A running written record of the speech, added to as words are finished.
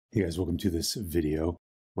Hey guys, welcome to this video.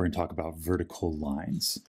 We're going to talk about vertical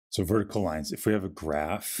lines. So vertical lines, if we have a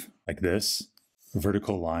graph like this, a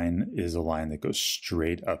vertical line is a line that goes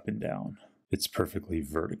straight up and down. It's perfectly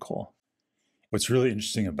vertical. What's really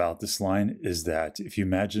interesting about this line is that if you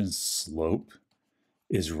imagine slope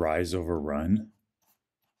is rise over run,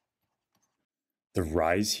 the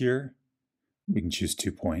rise here, we can choose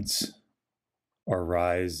 2 points. Our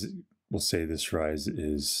rise, we'll say this rise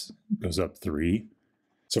goes up 3.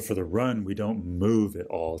 So for the run, we don't move at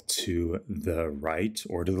all to the right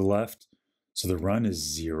or to the left. So the run is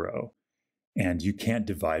 0. And you can't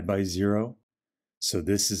divide by 0. So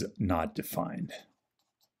this is not defined.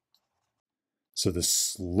 So the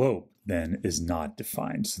slope then is not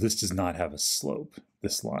defined. So this does not have a slope,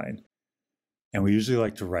 this line. And we usually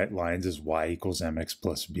like to write lines as y equals mx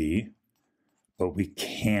plus b. But we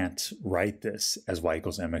can't write this as y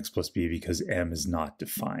equals mx plus b because m is not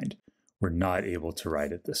defined. We're not able to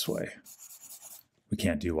write it this way. We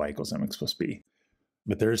can't do y equals mx plus b.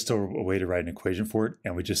 But there is still a way to write an equation for it,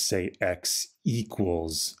 and we just say x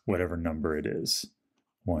equals whatever number it is.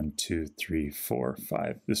 1, 2, 3, 4,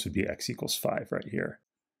 5. This would be x equals 5 right here.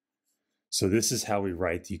 So this is how we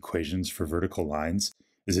write the equations for vertical lines,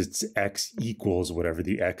 is it's x equals whatever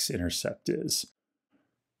the x-intercept is.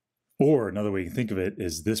 Or another way you can think of it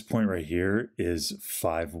is this point right here is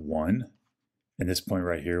 5, 1. And this point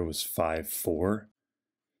right here was 5, 4.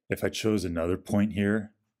 If I chose another point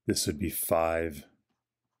here, this would be 5,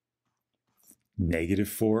 negative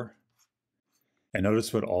 4. And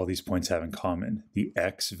notice what all these points have in common. The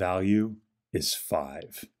x value is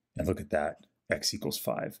 5. And look at that, x equals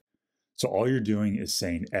 5. So all you're doing is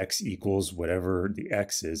saying x equals whatever the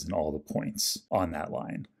x is in all the points on that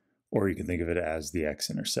line. Or you can think of it as the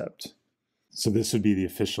x-intercept. So this would be the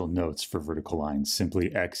official notes for vertical lines,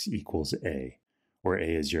 simply x equals a, where a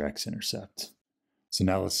is your x-intercept. So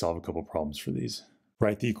now let's solve a couple problems for these.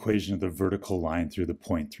 Write the equation of the vertical line through the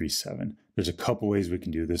point 3, 7. There's a couple ways we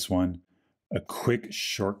can do this one. A quick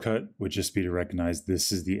shortcut would just be to recognize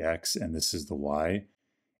this is the x and this is the y.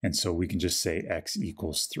 And so we can just say x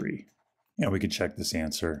equals 3. And we can check this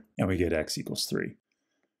answer and we get x equals 3.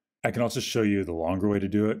 I can also show you the longer way to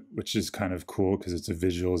do it, which is kind of cool because it's a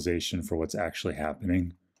visualization for what's actually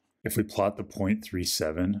happening. If we plot the point 3,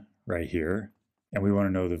 7 right here, and we want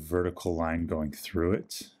to know the vertical line going through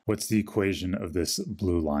it, what's the equation of this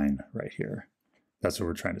blue line right here? That's what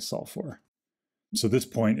we're trying to solve for. So this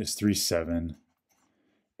point is 3, 7,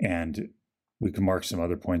 and we can mark some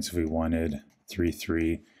other points if we wanted, 3,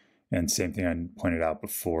 3, and same thing I pointed out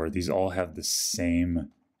before, these all have the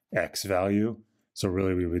same x value, so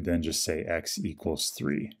really we would then just say x equals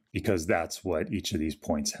 3, because that's what each of these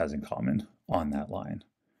points has in common on that line.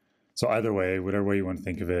 So either way, whatever way you want to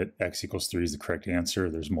think of it, x equals 3 is the correct answer.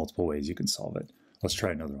 There's multiple ways you can solve it. Let's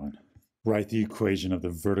try another one. Write the equation of the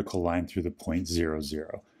vertical line through the point 0,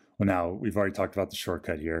 0. Well, now we've already talked about the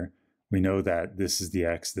shortcut here. We know that this is the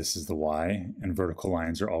x, this is the y, and vertical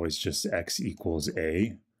lines are always just x equals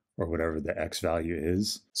a, or whatever the x value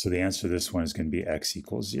is. So the answer to this one is going to be x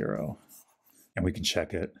equals 0. And we can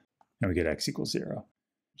check it, and we get x equals 0.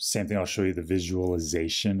 Same thing, I'll show you the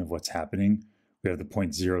visualization of what's happening. We have the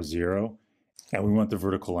point 0, 0, and we want the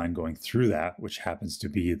vertical line going through that, which happens to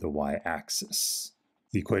be the y-axis.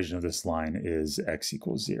 The equation of this line is x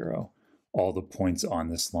equals 0. All the points on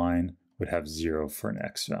this line would have 0 for an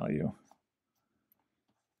x value.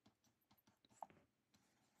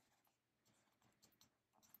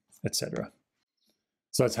 Etc.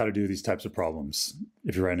 So that's how to do these types of problems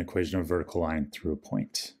if you write an equation of a vertical line through a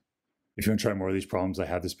point. If you want to try more of these problems, I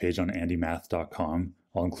have this page on andymath.com.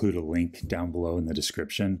 I'll include a link down below in the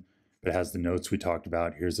description. It has the notes we talked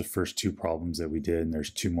about. Here's the first 2 problems that we did, and there's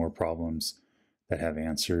 2 more problems that have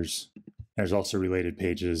answers. There's also related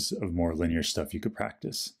pages of more linear stuff you could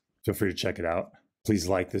practice. Feel free to check it out. Please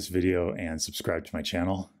like this video and subscribe to my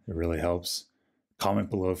channel. It really helps. Comment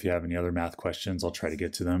below if you have any other math questions. I'll try to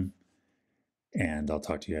get to them. And I'll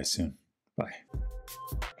talk to you guys soon. Bye.